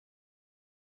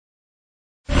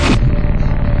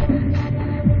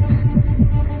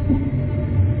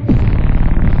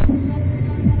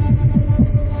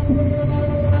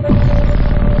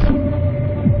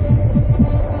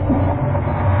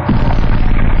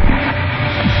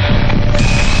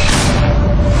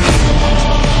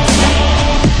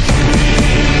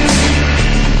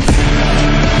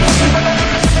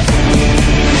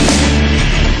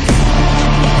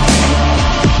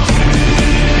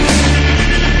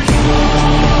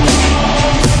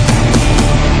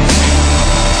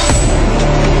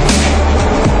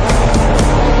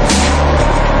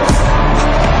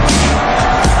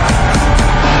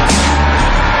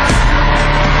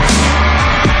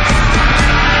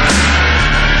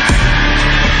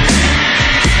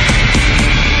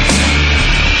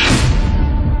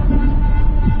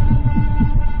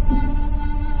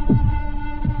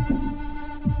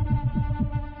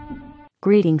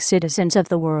Greetings, citizens of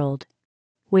the world.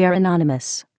 We are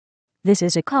anonymous. This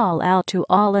is a call out to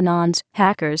all anons,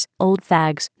 hackers, old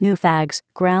fags, new fags,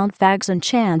 ground fags and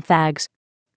chan fags,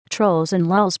 trolls and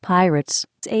Lulz pirates.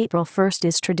 April 1st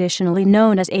is traditionally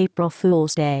known as April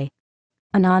Fool's Day.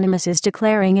 Anonymous is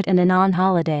declaring it an anon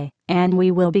holiday, and we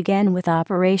will begin with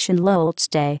Operation Lulz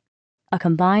Day, a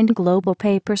combined global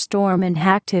paper storm and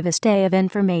hacktivist day of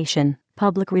information,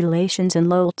 public relations and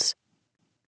Lulz.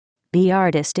 Be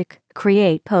artistic,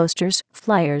 create posters,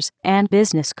 flyers, and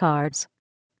business cards.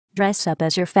 Dress up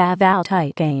as your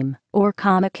favorite game, or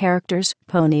comic characters,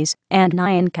 ponies, and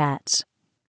nyan cats.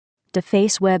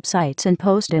 Deface websites and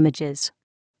post images.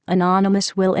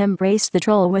 Anonymous will embrace the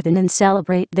troll within and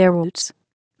celebrate their roots.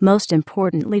 Most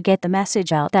importantly, get the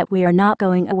message out that we are not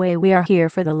going away, we are here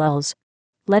for the lulz.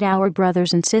 Let our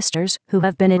brothers and sisters who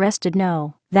have been arrested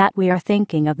know that we are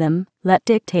thinking of them. Let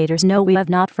dictators know we have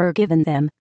not forgiven them.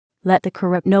 Let the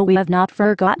corrupt know we have not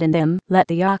forgotten them. Let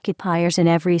the occupiers in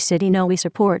every city know we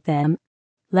support them.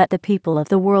 Let the people of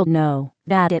the world know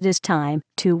that it is time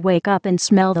to wake up and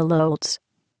smell the Lulz.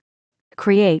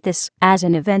 Create this as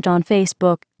an event on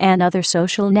Facebook and other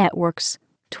social networks.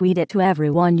 Tweet it to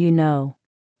everyone you know.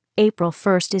 April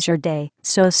 1st is your day,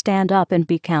 so stand up and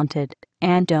be counted.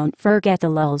 And don't forget the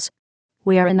Lulz.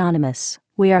 We are anonymous.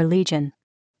 We are legion.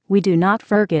 We do not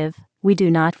forgive. We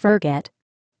do not forget.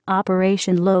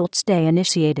 Operation Lulz Day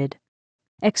initiated.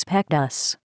 Expect us.